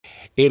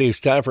It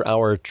is time for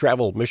our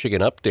Travel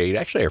Michigan update.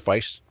 Actually,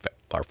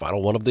 our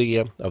final one of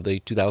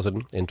the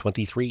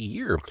 2023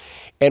 year,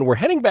 and we're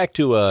heading back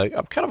to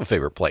a kind of a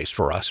favorite place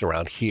for us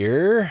around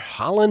here,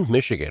 Holland,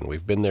 Michigan.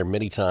 We've been there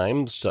many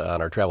times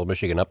on our Travel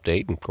Michigan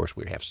update, and of course,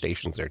 we have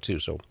stations there too.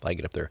 So I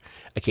get up there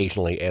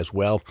occasionally as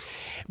well,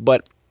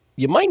 but.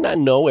 You might not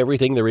know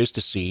everything there is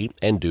to see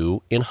and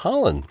do in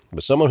Holland,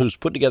 but someone who's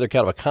put together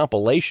kind of a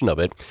compilation of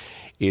it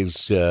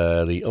is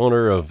the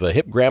owner of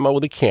Hip Grandma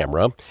with a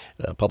Camera,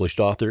 published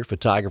author,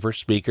 photographer,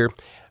 speaker,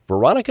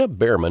 Veronica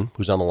Bareman,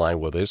 who's on the line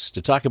with us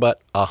to talk about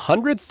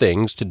 100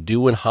 things to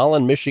do in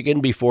Holland,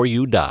 Michigan before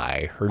you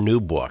die, her new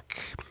book.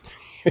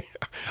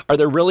 Are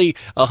there really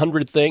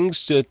 100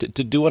 things to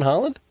do in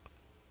Holland?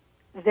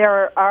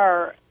 There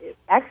are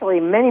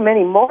actually many,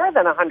 many more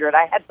than 100.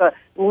 I had to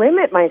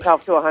limit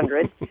myself to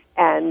 100,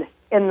 and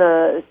in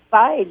the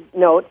side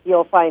notes,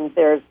 you'll find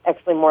there's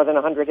actually more than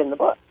 100 in the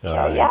book. All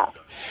right. Yeah.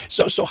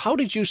 So how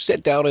did you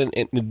sit down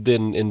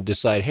and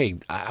decide, hey,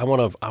 I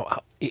want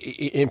to,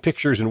 in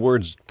pictures and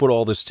words, put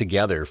all this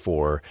together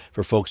for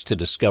folks to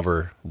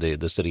discover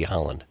the city of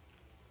Holland?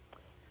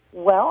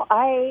 Well,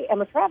 I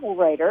am a travel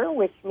writer,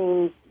 which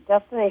means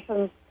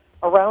destinations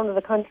around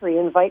the country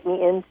invite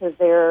me into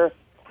their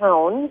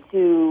town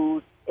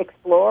to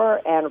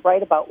explore and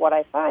write about what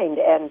I find.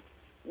 And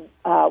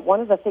one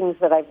of the things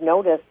that I've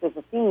noticed is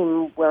a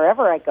theme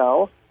wherever I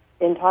go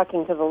in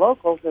talking to the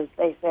locals is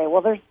they say,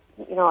 well, there's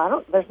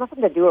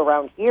nothing to do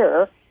around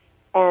here.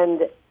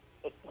 And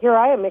here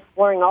I am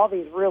exploring all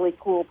these really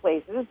cool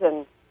places,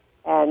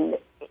 and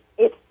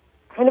it's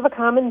kind of a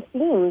common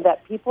theme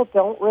that people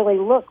don't really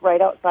look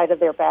right outside of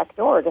their back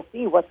door to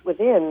see what's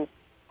within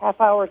half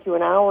hour to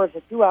an hour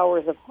to 2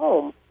 hours of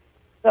home.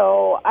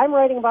 So I'm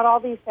writing about all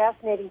these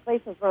fascinating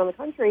places around the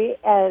country,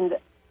 and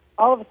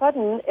all of a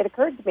sudden it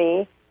occurred to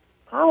me,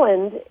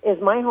 Holland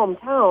is my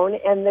hometown,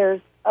 and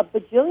there's a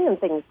bajillion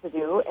things to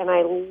do, and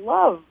I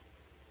love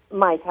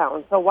my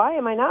town. So why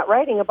am I not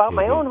writing about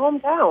my own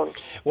hometown?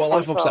 Well, a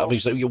lot of folks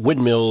obviously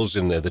windmills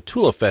and the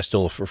Tulip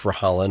Festival for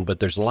Holland, but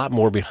there's a lot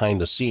more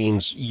behind the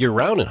scenes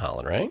year-round in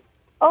Holland, right?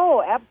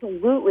 Oh,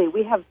 absolutely.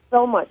 We have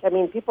so much. I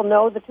mean, people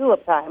know the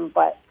tulip time,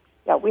 but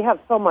yeah, we have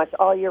so much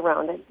all year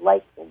round. And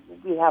like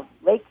we have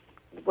lakes,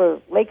 we're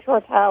lakeshore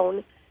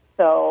town,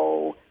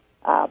 so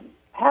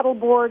paddle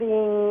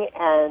boarding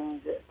and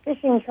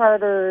fishing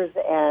charters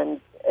and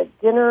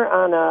dinner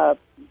on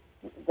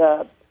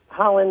the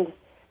Holland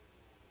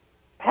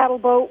paddle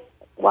boat,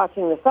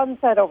 watching the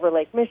sunset over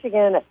Lake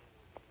Michigan.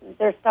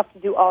 There's stuff to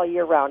do all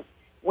year round.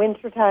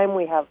 Wintertime,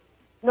 we have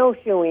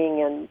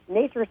snowshoeing and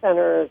nature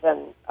centers,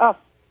 and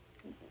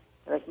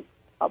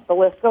the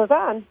list goes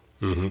on.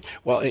 Mm-hmm.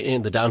 Well,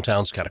 and the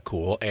downtown's kind of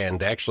cool,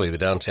 and actually the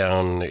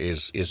downtown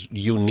is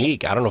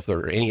unique. I don't know if there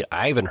are any.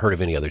 I haven't heard of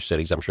any other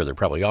cities. I'm sure there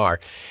probably are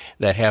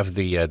that have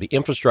the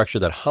infrastructure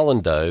that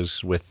Holland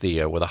does with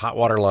the hot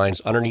water lines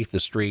underneath the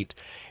street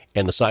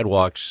and the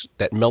sidewalks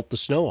that melt the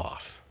snow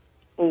off.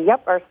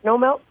 Yep, our snow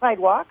melt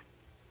sidewalks,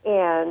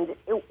 and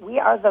we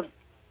are the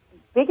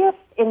biggest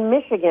in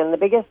Michigan, the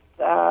biggest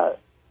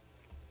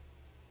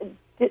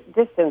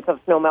distance of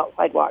snow melt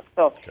sidewalks.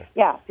 So, okay.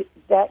 Yeah,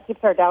 that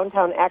keeps our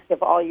downtown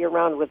active all year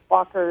round with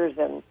walkers,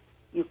 and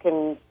you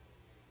can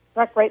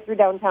trek right through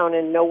downtown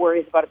and no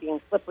worries about it being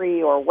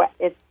slippery or wet.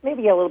 It's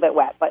maybe a little bit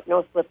wet, but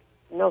no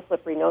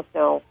slippery, no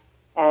snow,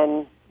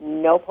 and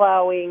no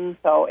plowing,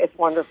 so it's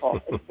wonderful.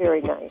 It's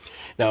very nice.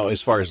 Now,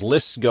 as far as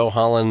lists go,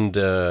 Holland,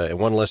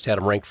 one list had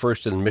them ranked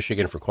first in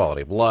Michigan for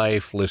quality of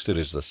life, listed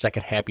as the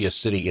second happiest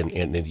city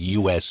in the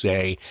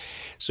USA.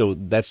 So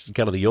that's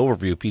kind of the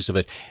overview piece of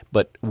it.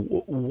 But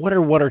what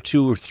are one or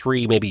two or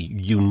three maybe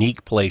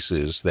unique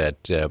places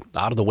that,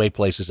 out-of-the-way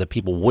places that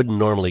people wouldn't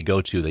normally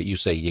go to that you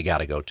say you got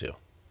to go to?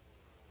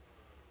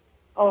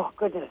 Oh,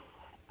 goodness.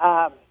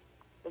 The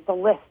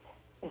list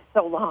is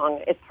so long,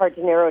 it's hard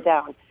to narrow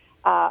down.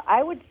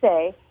 I would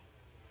say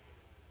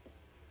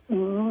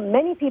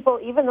many people,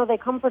 even though they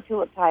come for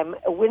tulip time,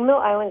 Windmill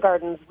Island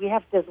Gardens, we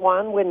have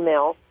Deswan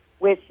Windmill,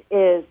 which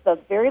is the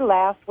very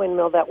last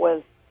windmill that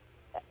was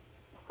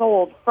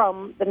sold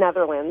from the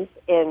Netherlands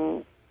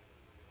in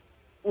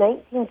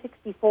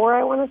 1964,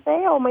 I want to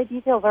say. Oh, my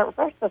details aren't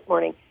fresh this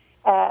morning.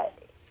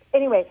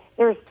 Anyway,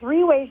 there's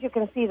three ways you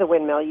can see the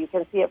windmill. You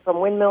can see it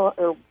from window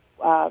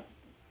on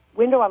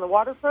the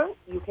waterfront.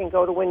 You can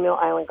go to Windmill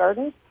Island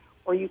Gardens,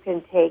 or you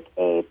can take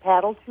a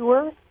paddle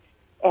tour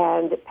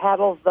and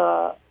paddle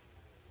the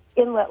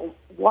inlet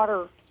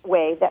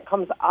waterway that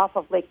comes off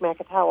of Lake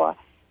Macatawa,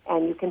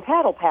 and you can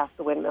paddle past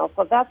the windmill.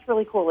 So that's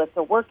really cool. It's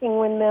a working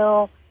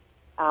windmill.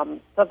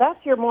 So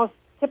that's your most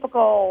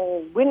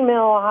typical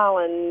windmill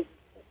Holland,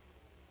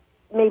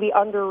 maybe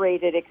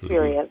underrated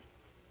experience.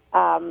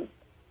 Mm-hmm.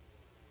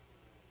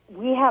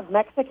 We have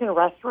Mexican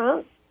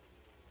restaurants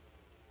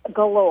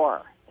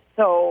galore.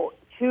 So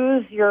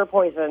choose your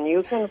poison.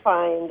 You can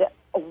find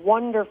a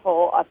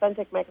wonderful,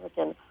 authentic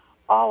Mexican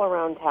all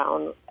around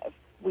town.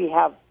 We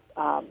have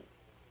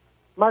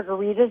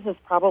margaritas is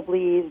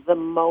probably the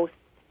most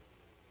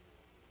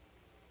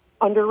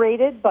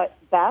underrated, but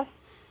best.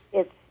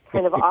 It's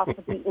kind of off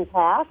the beaten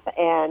path,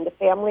 and a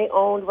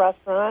family-owned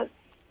restaurant.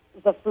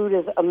 The food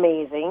is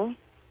amazing.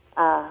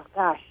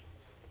 Gosh,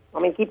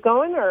 want me to keep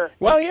going, or?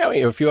 Well, yeah, I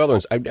mean, a few other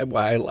ones. I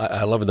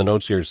love in the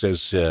notes here. It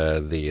says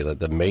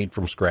the made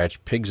from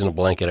scratch pigs in a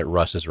blanket at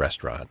Russ's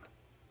restaurant.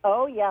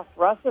 Oh yes,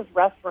 Russ's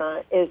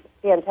restaurant is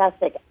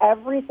fantastic.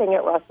 Everything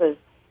at Russ's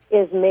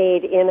is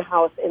made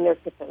in-house in their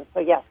kitchen. So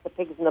yes, the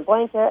pigs in the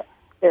blanket.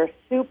 Their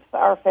soups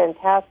are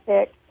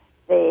fantastic.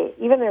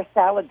 Even their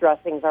salad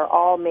dressings are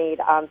all made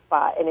on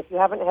spot. And if you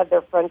haven't had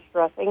their French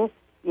dressing,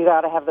 you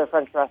got to have their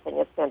French dressing.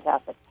 It's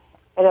fantastic.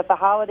 And at the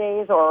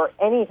holidays or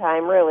any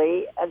time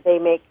really, they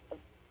make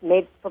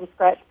made from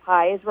scratch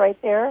pies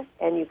right there,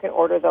 and you can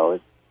order those.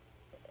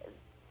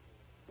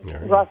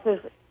 Right. Russ's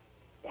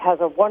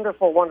has a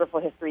wonderful, wonderful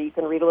history. You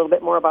can read a little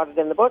bit more about it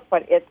in the book,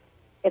 but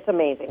it's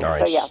amazing. All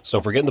right. So, yeah. So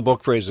if we're getting the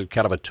book phrase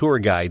kind of a tour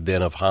guide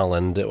then of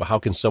Holland, how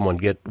can someone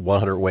get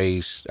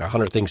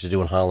 100 things to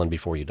do in Holland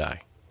before you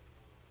die?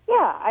 Yeah,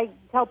 I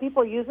tell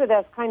people use it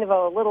as kind of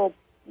a little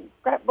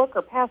scrapbook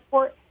or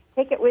passport.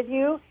 Take it with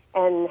you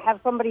and have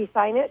somebody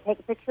sign it. Take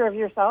a picture of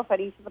yourself at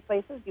each of the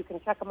places. You can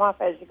check them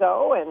off as you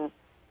go and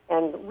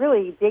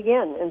really dig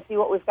in and see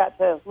what we've got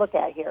to look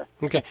at here.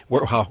 Okay.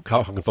 How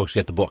can folks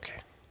get the book?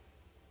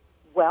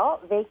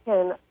 Well, they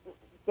can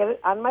get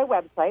it on my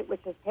website, which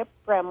is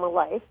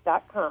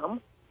hipgrandmalife.com,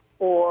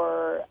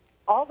 or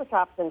all the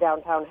shops in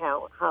downtown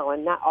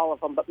Holland, not all of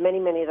them, but many,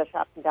 many of the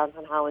shops in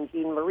downtown Holland,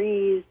 Jean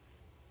Marie's,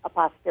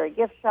 Apothecary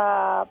Gift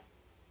Shop,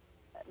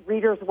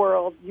 Reader's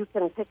World. You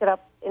can pick it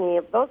up any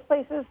of those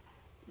places.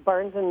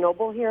 Barnes &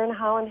 Noble here in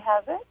Holland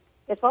has it.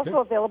 It's also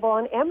available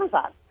on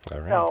Amazon. All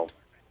right. So,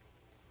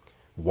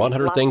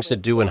 100 Things to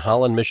Do in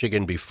Holland,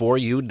 Michigan Before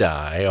You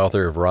Die.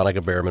 Author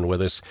Veronica Bareman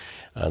with us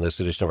on this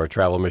edition of our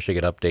Travel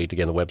Michigan Update.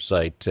 Again, the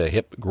website,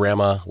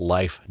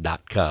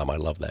 hipgrandmalife.com. I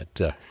love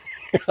that.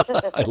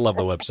 I love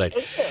the website.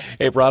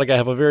 Hey, Veronica,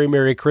 have a very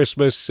Merry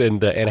Christmas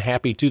and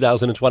happy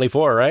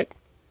 2024, all right?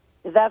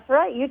 That's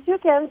right. You too,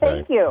 Ken.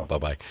 Thank you.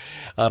 Bye-bye.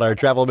 On our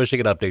Travel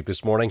Michigan Update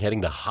this morning,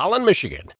 heading to Holland, Michigan.